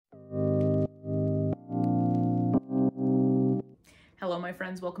Hello my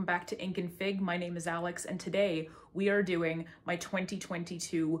friends, welcome back to Ink and Fig. My name is Alex and today we are doing my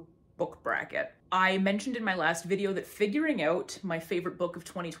 2022 book bracket. I mentioned in my last video that figuring out my favorite book of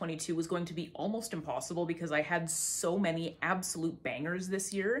 2022 was going to be almost impossible because I had so many absolute bangers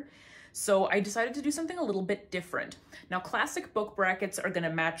this year. So I decided to do something a little bit different. Now, classic book brackets are going to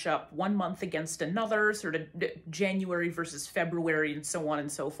match up one month against another, sort of January versus February and so on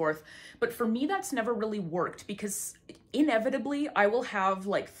and so forth. But for me, that's never really worked because inevitably I will have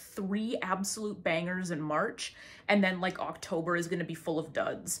like 3 absolute bangers in March and then like October is going to be full of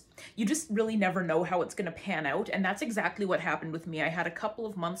duds. You just really never know how it's going to pan out, and that's exactly what happened with me. I had a couple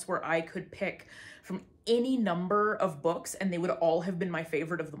of months where I could pick from any number of books and they would all have been my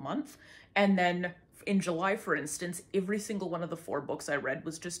favorite of the month. And then in July, for instance, every single one of the 4 books I read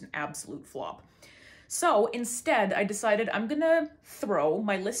was just an absolute flop. So instead, I decided I'm gonna throw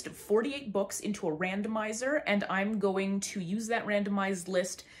my list of 48 books into a randomizer, and I'm going to use that randomized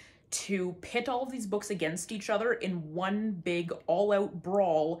list to pit all of these books against each other in one big all-out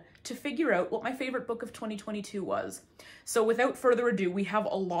brawl to figure out what my favorite book of 2022 was. So without further ado, we have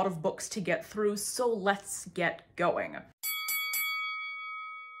a lot of books to get through, so let's get going.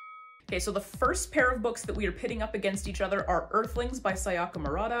 Okay, so the first pair of books that we are pitting up against each other are Earthlings by Sayaka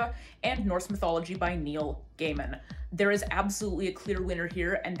Murata and Norse Mythology by Neil Gaiman. There is absolutely a clear winner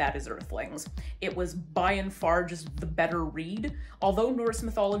here, and that is Earthlings. It was by and far just the better read. Although Norse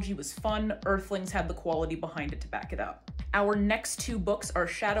Mythology was fun, Earthlings had the quality behind it to back it up. Our next 2 books are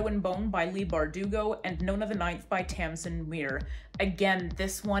Shadow and Bone by Leigh Bardugo and Nona the Ninth by Tamsin Muir. Again,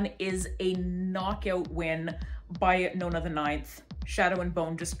 this one is a knockout win by Nona the Ninth. Shadow and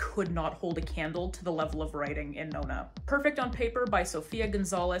Bone just could not hold a candle to the level of writing in Nona. Perfect on Paper by Sofia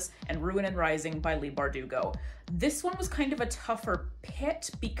Gonzalez and Ruin and Rising by Leigh Bardugo. This one was kind of a tougher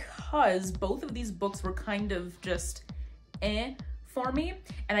pit because both of these books were kind of just for me,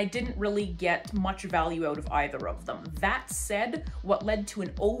 and I didn't really get much value out of either of them. That said, what led to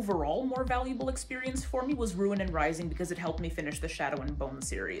an overall more valuable experience for me was Ruin and Rising because it helped me finish the Shadow and Bone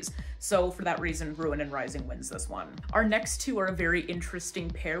series. So for that reason, Ruin and Rising wins this one. Our next 2 are a very interesting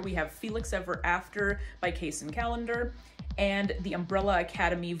pair. We have Felix Ever After by Kaysen Callender and The Umbrella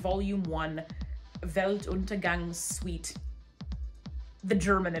Academy Volume 1 Weltuntergangssuite, the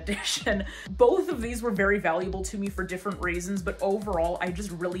German edition. Both of these were very valuable to me for different reasons, but overall I just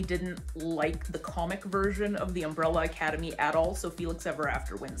really didn't like the comic version of The Umbrella Academy at all, so Felix Ever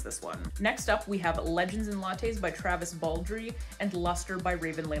After wins this one. Next up, we have Legends and Lattes by Travis Baldree and Luster by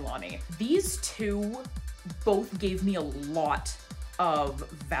Raven Leilani. These 2 both gave me a lot of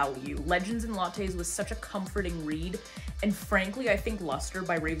value. Legends and Lattes was such a comforting read, and frankly, I think Luster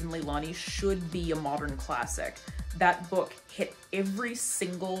by Raven Leilani should be a modern classic. That book hit every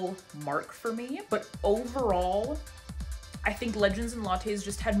single mark for me, but overall, I think Legends and Lattes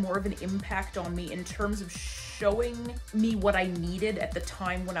just had more of an impact on me in terms of showing me what I needed at the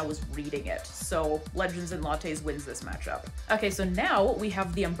time when I was reading it. So Legends and Lattes wins this matchup. Okay, so now we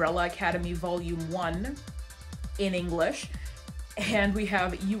have The Umbrella Academy Volume 1 in English, and we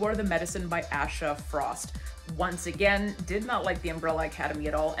have You Are the Medicine by Asha Frost. Once again, did not like The Umbrella Academy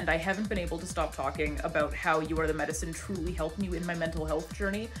at all, and I haven't been able to stop talking about how You Are the Medicine truly helped me in my mental health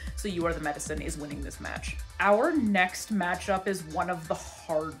journey, so You Are the Medicine is winning this match. Our next matchup is one of the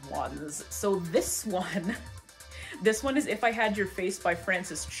hard ones. So this one is If I Had Your Face by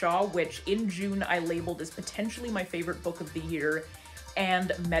Frances Cha, which in June I labeled as potentially my favorite book of the year,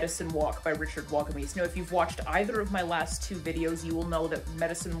 and Medicine Walk by Richard Wagamese. Now, if you've watched either of my last 2 videos, you will know that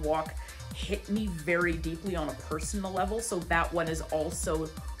Medicine Walk hit me very deeply on a personal level, so that one is also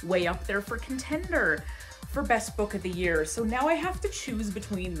way up there for contender for best book of the year. So now I have to choose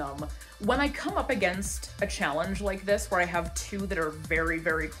between them. When I come up against a challenge like this where I have 2 that are very,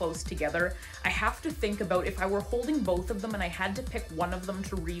 very close together, I have to think about if I were holding both of them and I had to pick one of them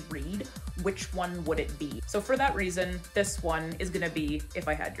to reread, which one would it be? So for that reason, this one is gonna be If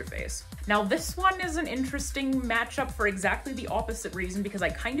I Had Your Face. Now this one is an interesting matchup for exactly the opposite reason because I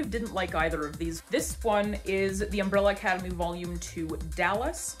kind of didn't like either of these. This one is The Umbrella Academy Volume 2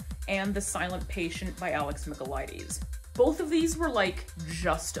 Dallas and The Silent Patient by Alex Michaelides. Both of these were like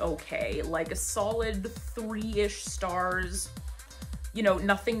just okay, like a solid 3-ish stars. You know,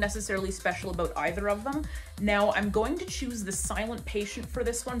 nothing necessarily special about either of them. Now I'm going to choose The Silent Patient for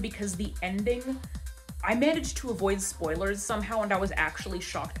this one because the ending, I managed to avoid spoilers somehow and I was actually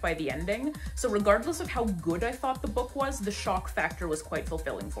shocked by the ending. So regardless of how good I thought the book was, the shock factor was quite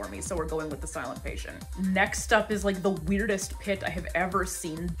fulfilling for me. So we're going with The Silent Patient. Next up is like the weirdest pit I have ever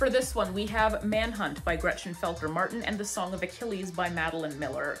seen. For this one, we have Manhunt by Gretchen Felker Martin and The Song of Achilles by Madeline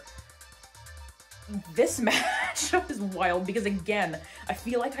Miller. This matchup is wild because, again, I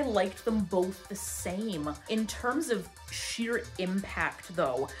feel like I liked them both the same. In terms of sheer impact,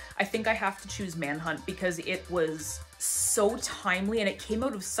 though, I think I have to choose Manhunt because it was so timely and it came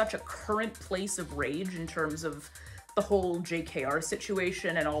out of such a current place of rage in terms of the whole JKR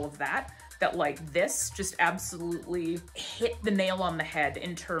situation and all of that, that like this just absolutely hit the nail on the head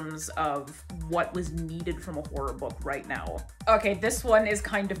in terms of what was needed from a horror book right now. Okay, this one is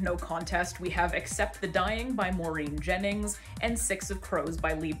kind of no contest. We have Accept the Dying by Maureen Jennings and Six of Crows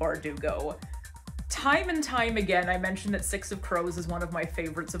by Leigh Bardugo. Time and time again, I mentioned that Six of Crows is one of my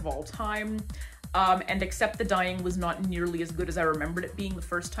favorites of all time. And Accept the Dying was not nearly as good as I remembered it being the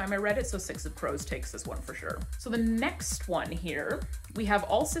first time I read it, so Six of Crows takes this one for sure. So the next one here, we have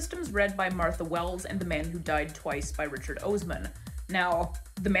All Systems Red by Martha Wells and The Man Who Died Twice by Richard Osman. Now,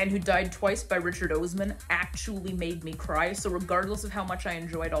 The Man Who Died Twice by Richard Osman actually made me cry, so regardless of how much I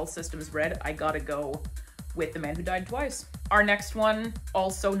enjoyed All Systems Red, I gotta go with The Man Who Died Twice. Our next one,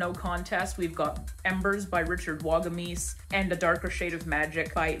 also no contest, we've got Embers by Richard Wagamese and A Darker Shade of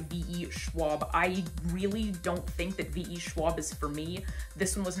Magic by V.E. Schwab. I really don't think that V.E. Schwab is for me.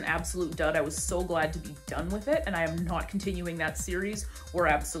 This one was an absolute dud. I was so glad to be done with it, and I am not continuing that series. We're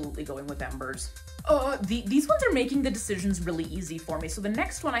absolutely going with Embers. These ones are making the decisions really easy for me. So the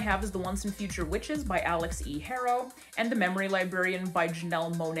next one I have is The Once and Future Witches by Alex E. Harrow and The Memory Librarian by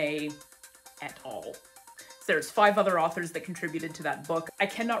Janelle Monáe et al. There's 5 other authors that contributed to that book. I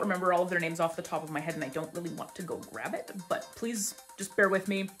cannot remember all of their names off the top of my head and I don't really want to go grab it, but please just bear with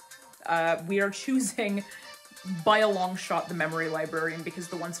me. We are choosing by a long shot The Memory Librarian because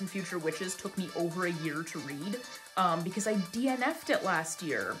The Once and Future Witches took me over a year to read because I DNF'd it last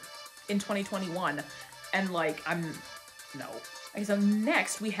year in 2021 and like, no. Okay, so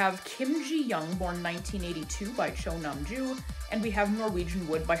next we have Kim Ji-young, born 1982 by Cho Nam-ju, and we have Norwegian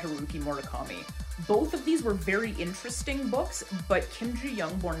Wood by Haruki Murakami. Both of these were very interesting books, but Kim Ji-young,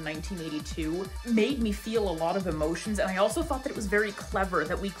 born 1982, made me feel a lot of emotions, and I also thought that it was very clever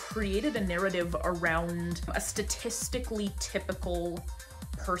that we created a narrative around a statistically typical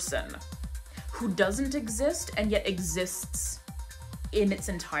person who doesn't exist and yet exists in its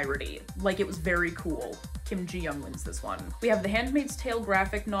entirety. Like, it was very cool. Kim Ji-young wins this one. We have The Handmaid's Tale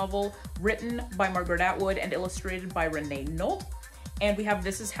graphic novel, written by Margaret Atwood and illustrated by Renee Nolte. And we have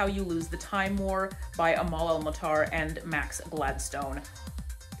This Is How You Lose the Time War by Amal El-Matar and Max Gladstone.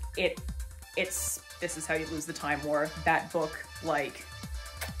 It's This Is How You Lose the Time War. That book, like,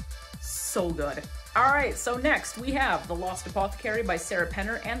 so good. All right, so next we have The Lost Apothecary by Sarah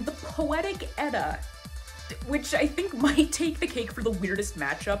Penner and The Poetic Edda, which I think might take the cake for the weirdest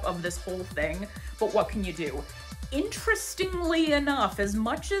matchup of this whole thing, but what can you do? Interestingly enough, as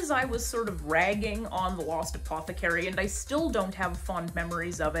much as I was sort of ragging on The Lost Apothecary, and I still don't have fond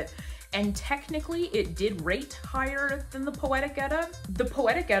memories of it, and technically it did rate higher than The Poetic Edda, The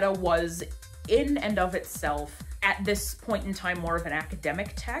Poetic Edda was, in and of itself, at this point in time, more of an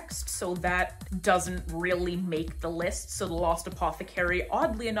academic text, so that doesn't really make the list, so The Lost Apothecary,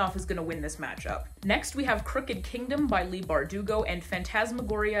 oddly enough, is gonna win this matchup. Next, we have Crooked Kingdom by Leigh Bardugo and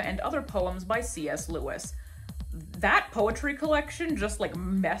Phantasmagoria and Other Poems by C.S. Lewis. That poetry collection just, like,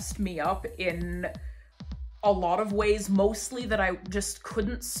 messed me up in a lot of ways, mostly that I just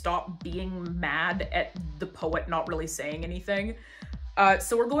couldn't stop being mad at the poet not really saying anything.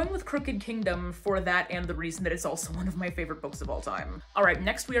 So we're going with Crooked Kingdom for that and the reason that it's also one of my favorite books of all time. All right,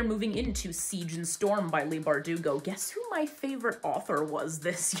 next we are moving into Siege and Storm by Leigh Bardugo. Guess who my favorite author was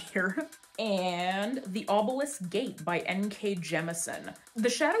this year? And The Obelisk Gate by N.K. Jemisin. The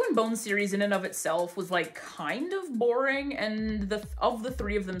Shadow and Bone series in and of itself was like kind of boring, and of the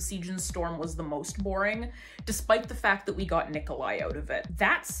 3 of them, Siege and Storm was the most boring, despite the fact that we got Nikolai out of it.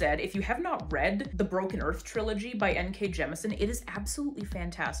 That said, if you have not read the Broken Earth trilogy by N.K. Jemisin, it is absolutely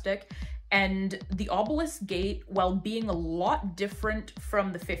fantastic. And The Obelisk Gate, while being a lot different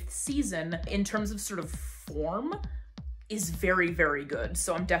from the 5th season in terms of sort of form, is very, very good.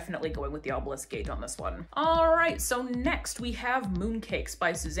 So I'm definitely going with The Obelisk Gate on this one. All right, so next we have Mooncakes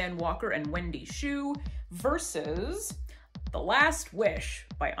by Suzanne Walker and Wendy Xu versus The Last Wish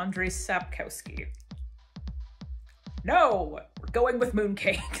by Andrzej Sapkowski. No, we're going with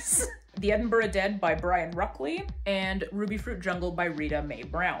Mooncakes. The Edinburgh Dead by Brian Ruckley, and Ruby Fruit Jungle by Rita Mae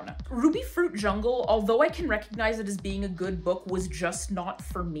Brown. Ruby Fruit Jungle, although I can recognize it as being a good book, was just not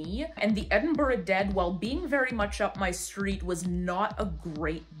for me. And The Edinburgh Dead, while being very much up my street, was not a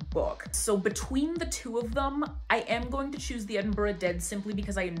great book. So between the 2 of them, I am going to choose The Edinburgh Dead simply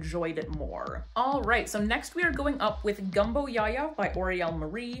because I enjoyed it more. All right, so next we are going up with Gumbo Yaya by Oriel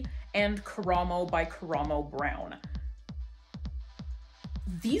Marie and Karamo by Karamo Brown.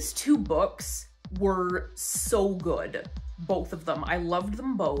 These 2 books were so good. Both of them. I loved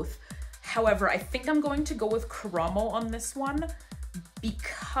them both. However, I think I'm going to go with Karamo on this one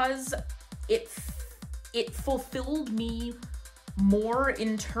because it fulfilled me more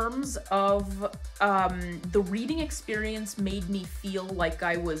in terms of the reading experience made me feel like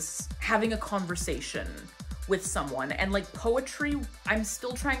I was having a conversation with someone. And like poetry, I'm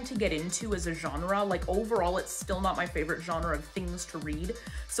still trying to get into as a genre. Like overall, it's still not my favorite genre of things to read.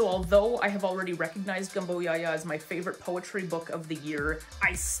 So although I have already recognized Gumbo Yaya as my favorite poetry book of the year,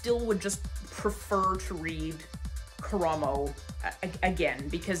 I still would just prefer to read Karamo again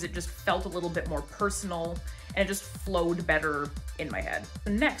because it just felt a little bit more personal and it just flowed better in my head.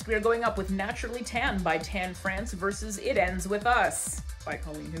 Next, we are going up with Naturally Tan by Tan France versus It Ends With Us by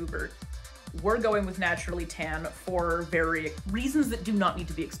Colleen Hoover. We're going with Naturally Tan for reasons that do not need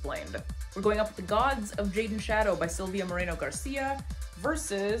to be explained. We're going up with The Gods of Jade and Shadow by Sylvia Moreno Garcia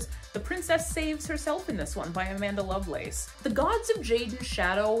versus The Princess Saves Herself in this one by Amanda Lovelace. The Gods of Jade and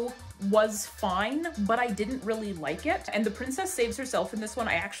Shadow was fine, but I didn't really like it. And The Princess Saves Herself in this one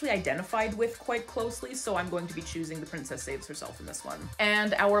I actually identified with quite closely, so I'm going to be choosing The Princess Saves Herself in this one.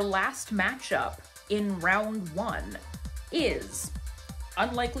 And our last matchup in round 1 is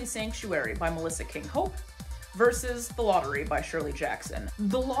Unlikely Sanctuary by Melissa King Hope versus The Lottery by Shirley Jackson.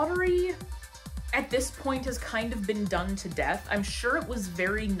 The Lottery at this point has kind of been done to death. I'm sure it was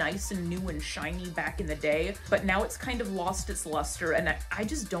very nice and new and shiny back in the day, but now it's kind of lost its luster and I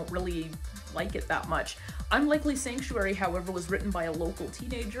just don't really like it that much. Unlikely Sanctuary, however, was written by a local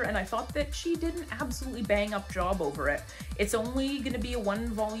teenager and I thought that she did an absolutely bang up job over it. It's only gonna be a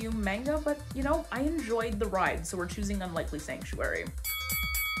 1-volume manga, but you know, I enjoyed the ride, so we're choosing Unlikely Sanctuary.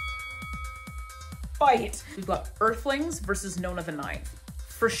 Fight! We've got Earthlings versus Nona the Ninth.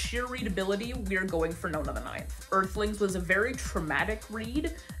 For sheer readability, we're going for Nona the Ninth. Earthlings was a very traumatic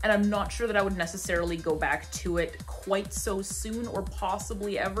read, and I'm not sure that I would necessarily go back to it quite so soon or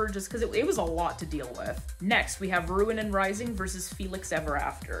possibly ever, just because it was a lot to deal with. Next, we have Ruin and Rising versus Felix Ever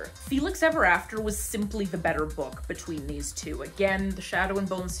After. Felix Ever After was simply the better book between these two. Again, the Shadow and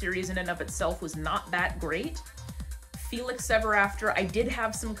Bone series in and of itself was not that great. Felix Ever After, I did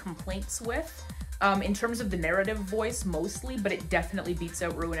have some complaints with, in terms of the narrative voice mostly, but it definitely beats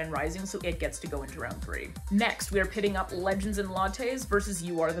out Ruin and Rising, so it gets to go into round 3. Next, we are pitting up Legends and Lattes versus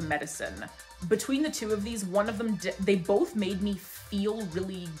You Are the Medicine. Between the two of these, one of them, they both made me feel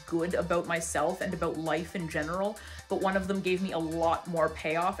really good about myself and about life in general, but one of them gave me a lot more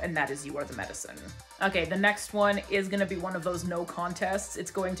payoff, and that is You Are the Medicine. Okay, the next one is gonna be one of those no contests.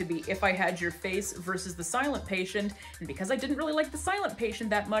 It's going to be If I Had Your Face versus The Silent Patient, and because I didn't really like The Silent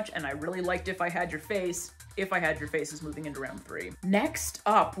Patient that much, and I really liked If I Had Your Face is moving into round 3. Next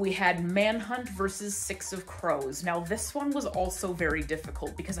up, we had Manhunt versus Six of Crows. Now, this one was also very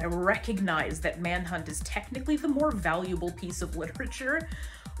difficult because I recognize that Manhunt is technically the more valuable piece of literature,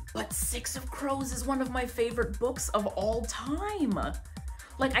 but Six of Crows is one of my favorite books of all time.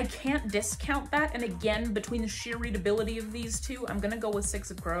 Like, I can't discount that, and again, between the sheer readability of these two, I'm gonna go with Six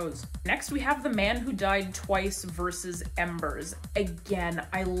of Crows. Next, we have The Man Who Died Twice versus Embers. Again,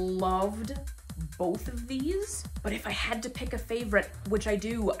 I loved both of these, but if I had to pick a favorite, which I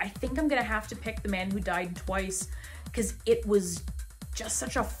do, I think I'm gonna have to pick The Man Who Died Twice because it was just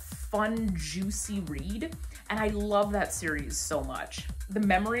such a fun, juicy read, and I love that series so much. The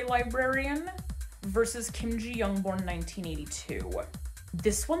Memory Librarian versus Kim Ji-young, born 1982.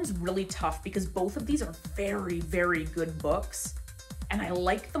 This one's really tough because both of these are very, very good books, and I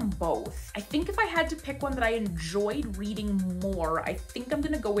like them both. I think if I had to pick one that I enjoyed reading more, I think I'm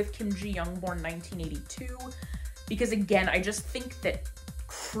gonna go with Kim Ji-young, born 1982, because again, I just think that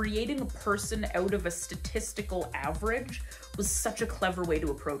creating a person out of a statistical average was such a clever way to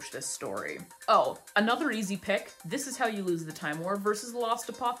approach this story. Oh, another easy pick, This Is How You Lose the Time War versus The Lost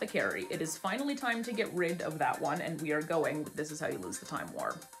Apothecary. It is finally time to get rid of that one, and we are going with This Is How You Lose the Time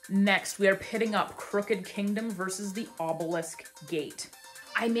War. Next, we are pitting up Crooked Kingdom versus The Obelisk Gate.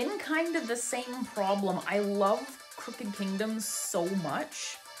 I'm in kind of the same problem. I love Crooked Kingdom so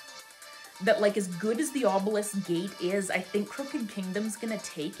much that, like, as good as The Obelisk Gate is, I think Crooked Kingdom's gonna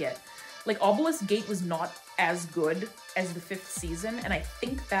take it. Like, Obelisk Gate was not as good as the 5th season, and I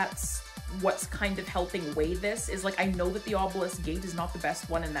think that's what's kind of helping weigh this, is like, I know that The Obelisk Gate is not the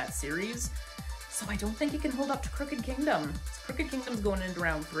best one in that series, so I don't think it can hold up to Crooked Kingdom. Crooked Kingdom's going into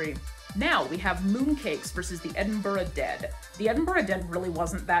round 3. Now we have Mooncakes versus the Edinburgh Dead. The Edinburgh Dead really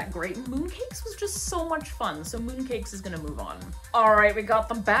wasn't that great. Mooncakes was just so much fun, so Mooncakes is gonna move on. All right, we got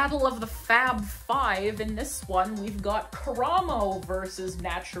the Battle of the Fab Five. In this one, we've got Karamo versus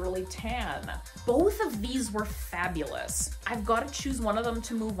Naturally Tan. Both of these were fabulous. I've got to choose one of them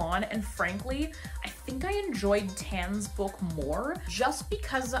to move on, and frankly, I think I enjoyed Tan's book more, just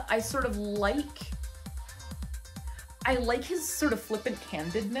because I sort of like his sort of flippant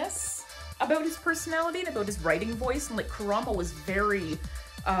candidness about his personality and about his writing voice, and like Karamo was very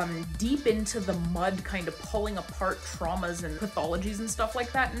deep into the mud, kind of pulling apart traumas and pathologies and stuff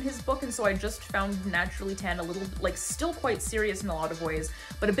like that in his book, and so I just found Naturally Tan a little, like, still quite serious in a lot of ways,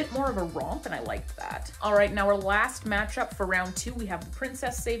 but a bit more of a romp, and I liked that. All right, now our last matchup for round 2, we have the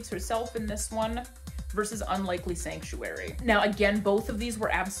Princess Saves Herself in this one versus Unlikely Sanctuary. Now again, both of these were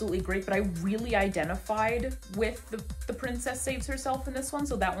absolutely great, but I really identified with the Princess Saves Herself in this one,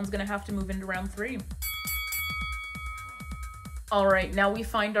 so that one's gonna have to move into round 3. All right, now we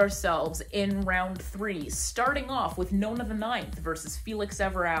find ourselves in round 3, starting off with Nona the Ninth versus Felix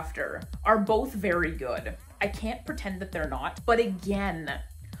Ever After. Are both very good. I can't pretend that they're not, but again,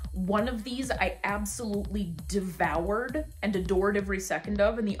 one of these I absolutely devoured and adored every second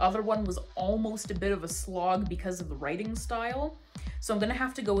of, and the other one was almost a bit of a slog because of the writing style. So I'm gonna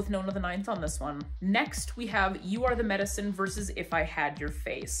have to go with Nona the Ninth on this one. Next, we have You Are the Medicine versus If I Had Your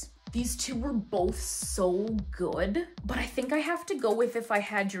Face. These two were both so good, but I think I have to go with If I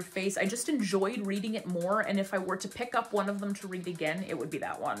Had Your Face. I just enjoyed reading it more, and if I were to pick up one of them to read again, it would be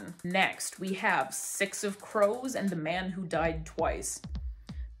that one. Next, we have Six of Crows and The Man Who Died Twice.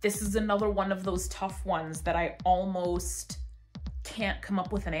 This is another one of those tough ones that I almost can't come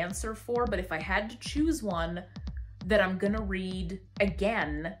up with an answer for, but if I had to choose one that I'm gonna read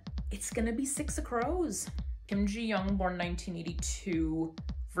again, it's gonna be Six of Crows. Kim Ji-young, born 1982,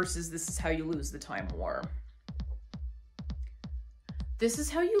 versus This Is How You Lose the Time War. This Is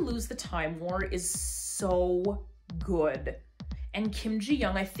How You Lose the Time War is so good. And Kim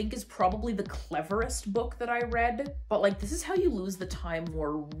Ji-young, I think, is probably the cleverest book that I read, but like This Is How You Lose the Time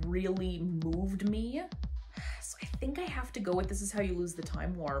War really moved me. So I think I have to go with This Is How You Lose the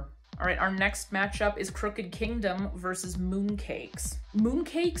Time War. All right, our next matchup is Crooked Kingdom versus Mooncakes.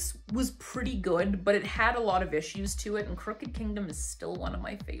 Mooncakes was pretty good, but it had a lot of issues to it, and Crooked Kingdom is still one of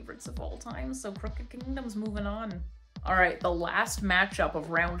my favorites of all time, so Crooked Kingdom's moving on. All right, the last matchup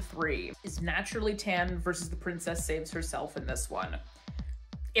of round 3 is Naturally Tan versus The Princess Saves Herself in this one.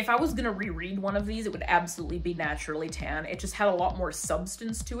 If I was gonna reread one of these, it would absolutely be Naturally Tan. It just had a lot more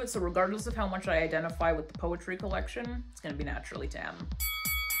substance to it, so regardless of how much I identify with the poetry collection, it's gonna be Naturally Tan.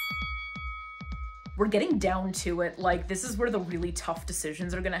 We're getting down to it. Like, this is where the really tough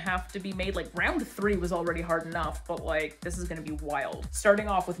decisions are gonna have to be made. Like, round 3 was already hard enough, but like, this is gonna be wild. Starting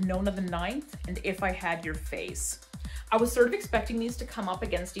off with Nona the Ninth and If I Had Your Face. I was sort of expecting these to come up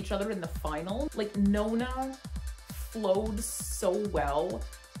against each other in the final. Like, Nona flowed so well,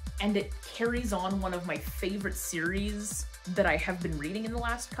 and it carries on one of my favorite series that I have been reading in the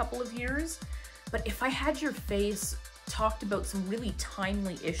last couple of years. But If I Had Your Face talked about some really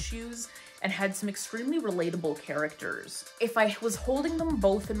timely issues and had some extremely relatable characters. If I was holding them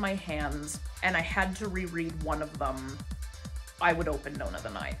both in my hands and I had to reread one of them, I would open Nona the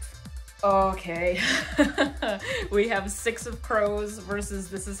Ninth. Okay, we have Six of Crows versus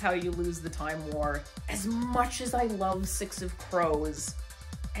This Is How You Lose the Time War. As much as I love Six of Crows,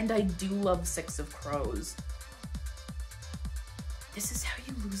 and I do love Six of Crows, This Is How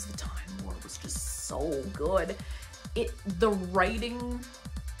You Lose the Time War was just so good. The writing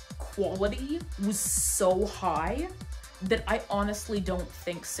quality was so high that I honestly don't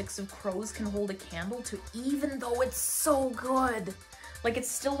think Six of Crows can hold a candle to, even though it's so good. Like,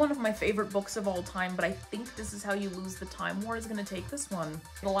 it's still one of my favorite books of all time, but I think This Is How You Lose the Time War is gonna take this one.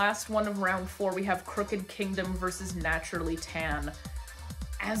 The last one of round 4, we have Crooked Kingdom versus Naturally Tan.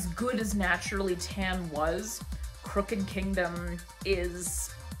 As good as Naturally Tan was, Crooked Kingdom is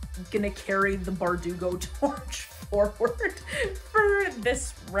gonna carry the Bardugo torch forward for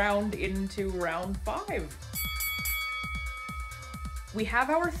this round into round 5. We have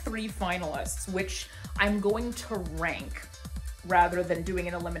our 3 finalists, which I'm going to rank rather than doing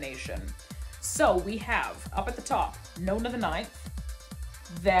an elimination. So we have, up at the top, Nona the Ninth,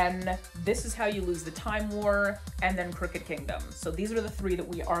 then This Is How You Lose the Time War, and then Crooked Kingdom. So these are the 3 that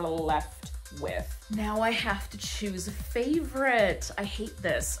we are left with. Now I have to choose a favorite. I hate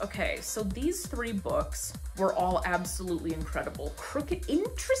this. Okay, so these 3 books were all absolutely incredible.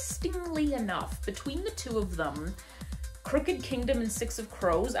 Interestingly enough, between the 2 of them, Crooked Kingdom and Six of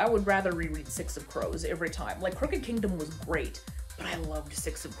Crows, I would rather reread Six of Crows every time. Like, Crooked Kingdom was great, but I loved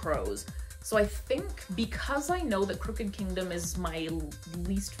Six of Crows. So I think because I know that Crooked Kingdom is my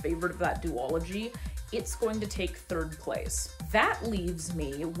least favorite of that duology, it's going to take third place. That leaves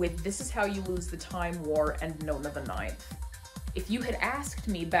me with This Is How You Lose the Time War and Nona the Ninth. If you had asked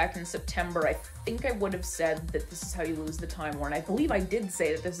me back in September, I think I would have said that This Is How You Lose the Time War, and I believe I did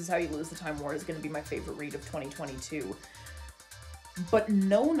say that This Is How You Lose the Time War is going to be my favorite read of 2022. But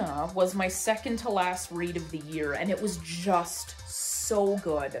Nona was my second to last read of the year, and it was just so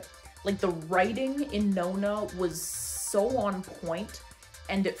good. Like, the writing in Nona was so on point,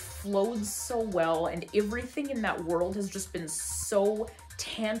 and it flowed so well, and everything in that world has just been so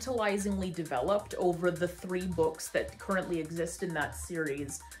tantalizingly developed over the 3 books that currently exist in that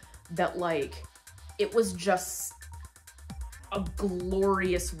series that, like, it was just a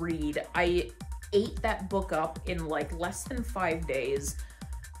glorious read. I ate that book up in like less than 5 days,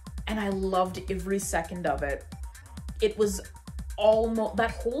 and I loved every second of it. It was almost,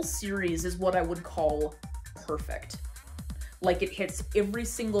 that whole series is what I would call perfect. Like, it hits every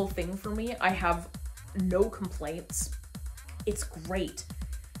single thing for me. I have no complaints. It's great.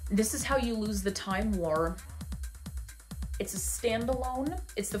 This Is How You Lose the Time War. It's a standalone.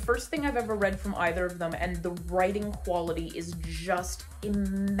 It's the first thing I've ever read from either of them, and the writing quality is just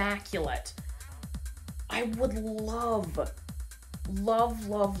immaculate. I would love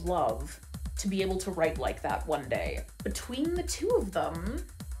to be able to write like that one day. Between the two of them,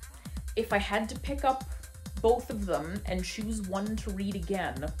 if I had to pick up both of them and choose one to read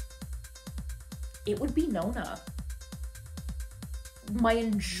again, it would be Nona. My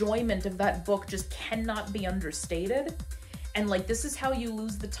enjoyment of that book just cannot be understated. And like, This Is How You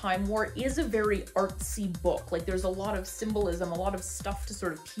Lose the Time War is a very artsy book. Like, there's a lot of symbolism, a lot of stuff to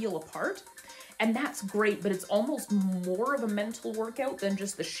sort of peel apart. And that's great, but it's almost more of a mental workout than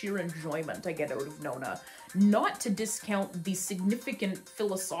just the sheer enjoyment I get out of Nona. Not to discount the significant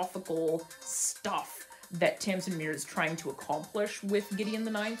philosophical stuff that Tamsin Muir is trying to accomplish with Gideon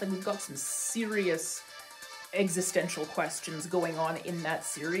the Ninth. Like, we've got some serious existential questions going on in that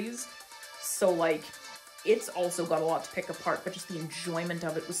series. So, like, it's also got a lot to pick apart, but just the enjoyment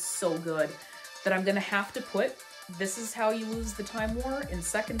of it was so good that I'm gonna have to put This Is How You Lose the Time War in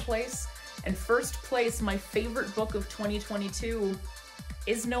second place. And first place, my favorite book of 2022,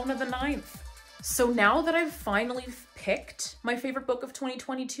 is Nona the Ninth. So now that I've finally picked my favorite book of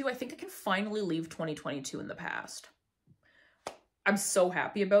 2022, I think I can finally leave 2022 in the past. I'm so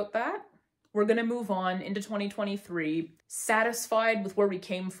happy about that. We're gonna move on into 2023, satisfied with where we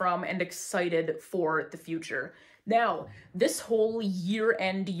came from and excited for the future. Now, this whole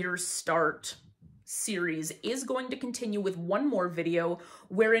year-end, year start series is going to continue with one more video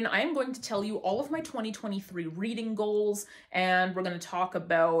wherein I am going to tell you all of my 2023 reading goals, and we're going to talk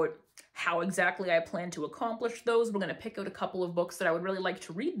about how exactly I plan to accomplish those. We're going to pick out a couple of books that I would really like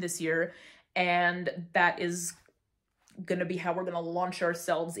to read this year, and that is going to be how we're going to launch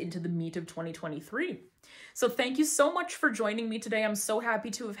ourselves into the meat of 2023. So thank you so much for joining me today. I'm so happy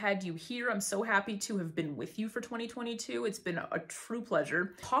to have had you here. I'm so happy to have been with you for 2022. It's been a true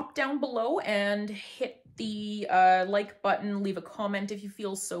pleasure. Pop down below and hit the like button, leave a comment if you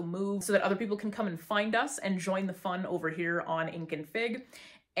feel so moved, so that other people can come and find us and join the fun over here on Ink and Fig.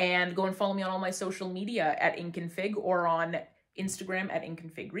 And go and follow me on all my social media at Ink and Fig, or on Instagram at Ink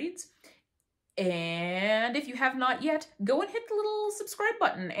and Fig Reads. And if you have not yet, go and hit the little subscribe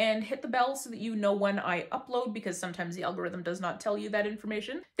button and hit the bell so that you know when I upload, because sometimes the algorithm does not tell you that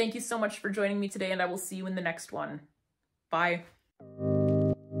information. Thank you so much for joining me today, and I will see you in the next one. Bye.